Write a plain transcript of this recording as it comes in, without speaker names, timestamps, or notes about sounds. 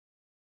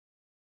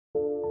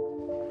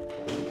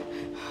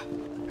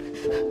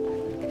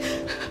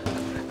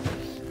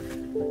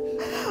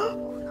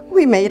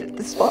We made it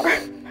this far.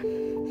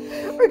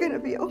 We're gonna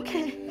be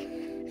okay.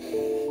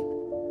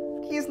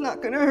 He's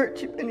not gonna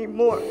hurt you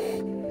anymore.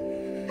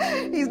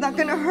 He's not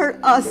gonna hurt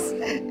us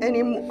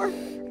anymore.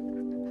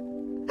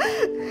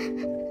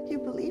 You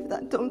believe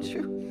that, don't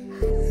you?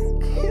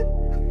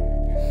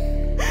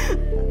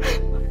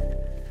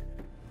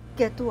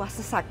 ¿Qué tú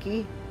haces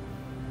aquí?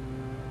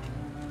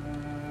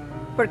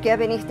 ¿Por qué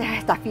viniste a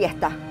esta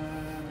fiesta?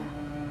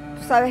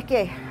 ¿Tú sabes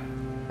qué?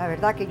 La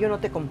verdad que yo no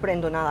te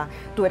comprendo nada.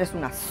 Tú eres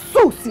una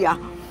sucia.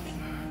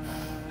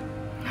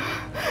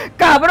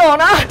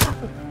 ¡Cabrona!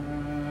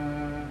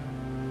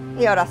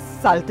 Y ahora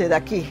salte de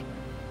aquí.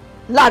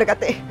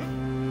 Lárgate.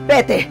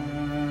 Vete.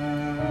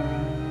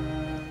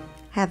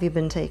 Have you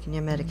been taking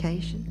your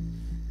medication?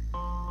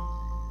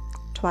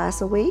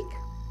 Twice a week?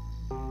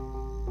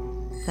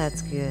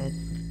 That's good.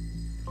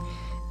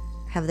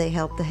 Have they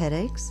helped the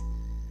headaches?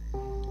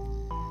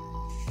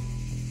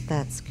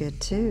 That's good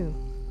too.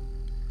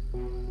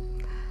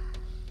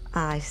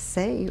 I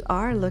say, you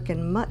are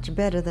looking much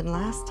better than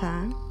last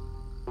time.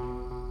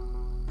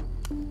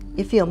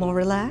 You feel more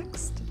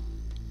relaxed?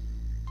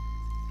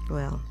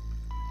 Well,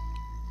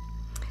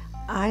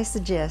 I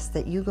suggest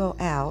that you go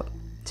out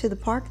to the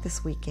park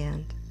this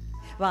weekend.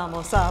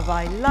 Vamos a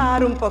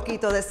bailar un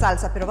poquito de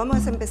salsa, pero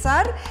vamos a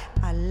empezar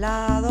al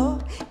lado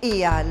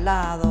y al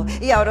lado.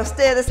 Y ahora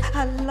ustedes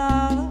al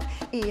lado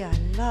y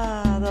al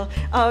lado.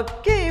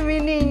 Ok,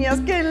 mis niñas,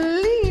 qué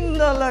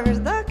lindo, la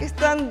verdad que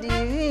están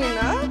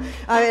divinas.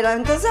 A ver,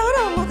 entonces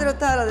ahora vamos a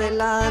trotar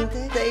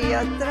adelante y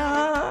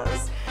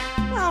atrás.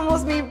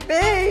 Vamos, mis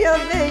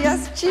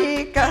bellas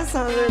chicas,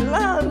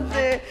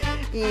 adelante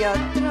y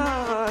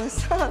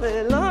atrás,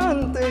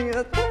 adelante y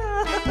atrás.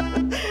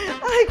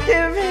 Ay,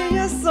 qué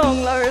bellas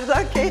son, la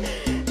verdad que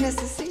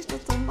necesito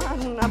tomar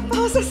una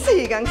pausa.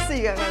 Sigan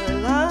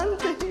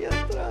adelante y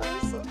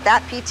atrás.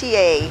 That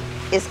PTA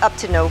is up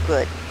to no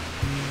good.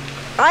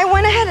 I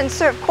went ahead and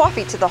served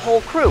coffee to the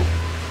whole crew.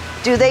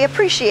 Do they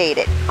appreciate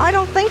it? I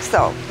don't think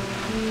so.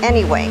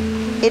 Anyway,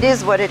 it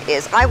is what it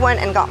is. I went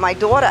and got my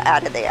daughter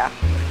out of there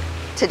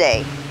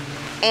today,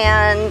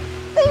 and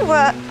they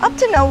were up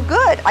to no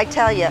good, I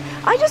tell you.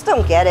 I just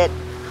don't get it.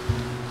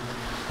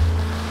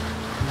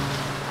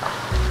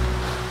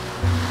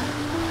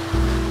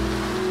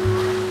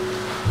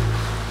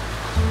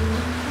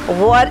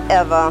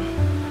 Whatever.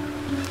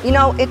 You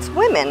know, it's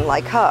women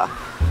like her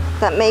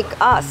that make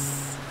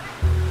us,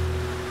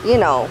 you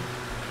know,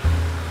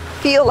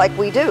 feel like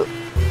we do.